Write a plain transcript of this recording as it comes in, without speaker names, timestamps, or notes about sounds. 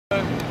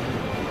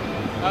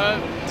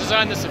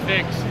Designed this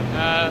effect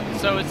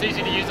so it's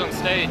easy to use on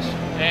stage,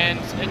 and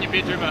in your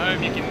bedroom at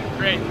home you can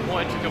create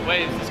more intricate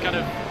waves. There's kind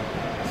of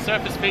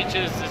surface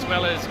features as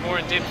well as more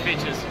in-depth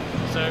features.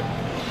 So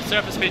the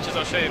surface features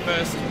I'll show you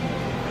first.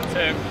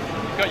 So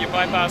you've got your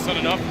bypass on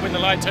and off. When the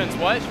light turns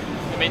white,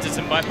 it means it's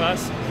in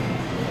bypass.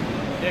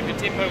 You have your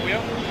tempo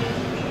wheel,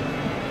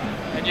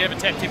 and you have a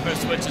tap tempo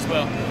switch as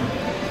well.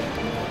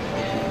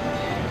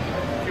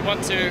 If you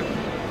want to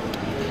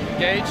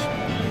gauge,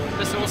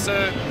 this will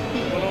also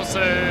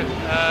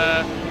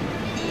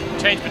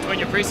change between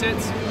your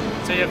presets.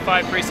 So you have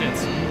 5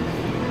 presets.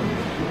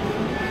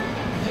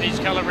 Each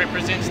color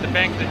represents the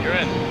bank that you're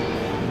in.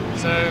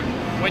 So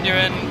when you're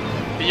in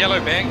the yellow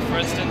bank, for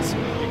instance,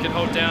 you can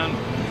hold down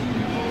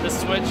this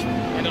switch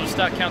and it'll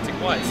start counting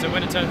white. So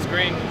when it turns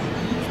green,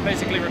 it's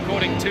basically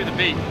recording to the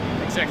beat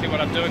exactly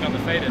what I'm doing on the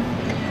fader.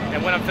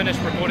 And when I'm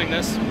finished recording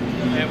this,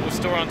 it will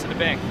store onto the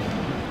bank.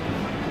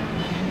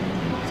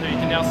 So you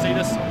can now see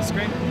this on the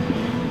screen.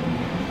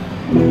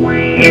 You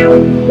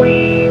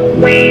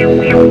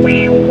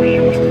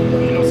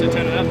can also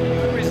turn it up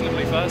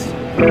reasonably fast.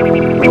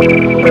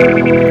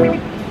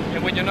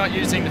 And when you're not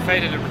using the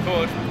fader to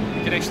record,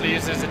 you can actually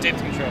use it as a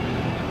depth control.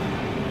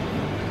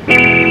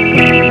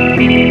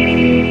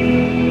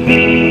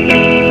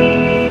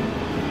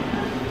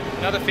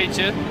 Another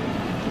feature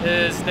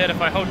is that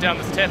if I hold down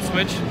this tap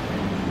switch,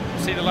 you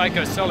see the light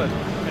goes solid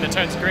and it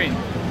turns green,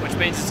 which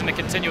means it's in a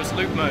continuous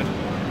loop mode.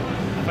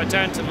 If I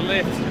turn to the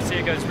left, you see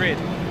it goes red,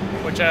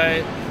 which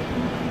I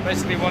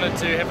basically wanted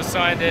to have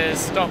assigned as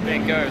stop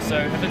and go. So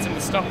if it's in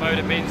the stop mode,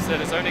 it means that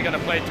it's only going to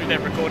play through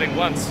that recording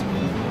once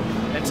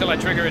until I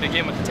trigger it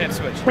again with the tap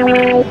switch.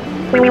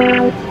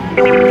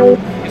 You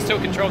can still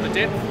control the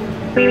depth.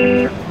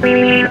 You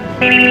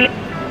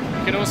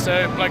can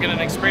also plug in an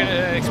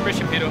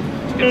expression pedal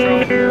to control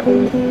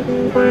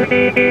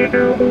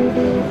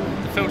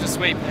the filter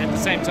sweep at the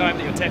same time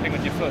that you're tapping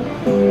with your foot.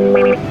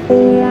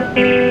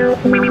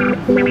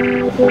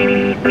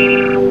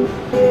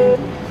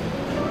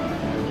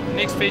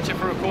 Next feature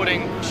for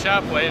recording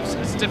sharp waves.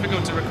 It's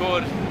difficult to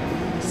record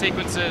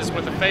sequences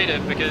with a fader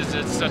because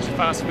it's such a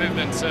fast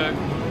movement. So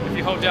if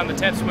you hold down the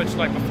tap switch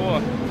like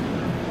before,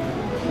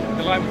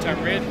 the light will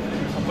turn red.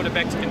 I'll put it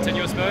back to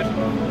continuous mode.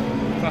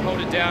 If I hold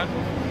it down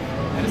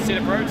and instead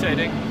of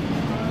rotating,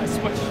 I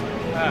switch.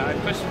 I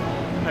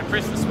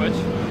press the switch,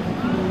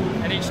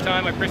 and each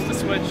time I press the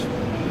switch,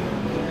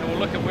 it will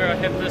look at where I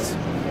have this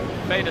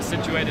fader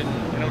situated,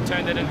 and it'll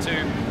turn that into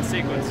a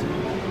sequence.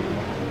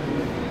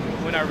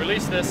 When I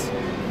release this,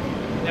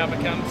 it now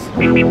becomes.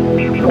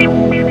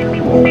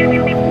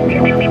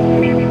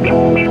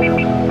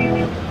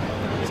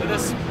 So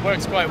this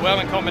works quite well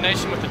in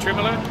combination with the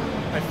tremolo.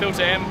 I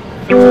filter amp,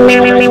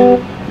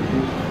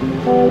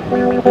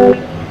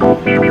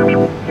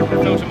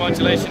 filter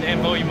modulation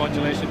and volume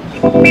modulation.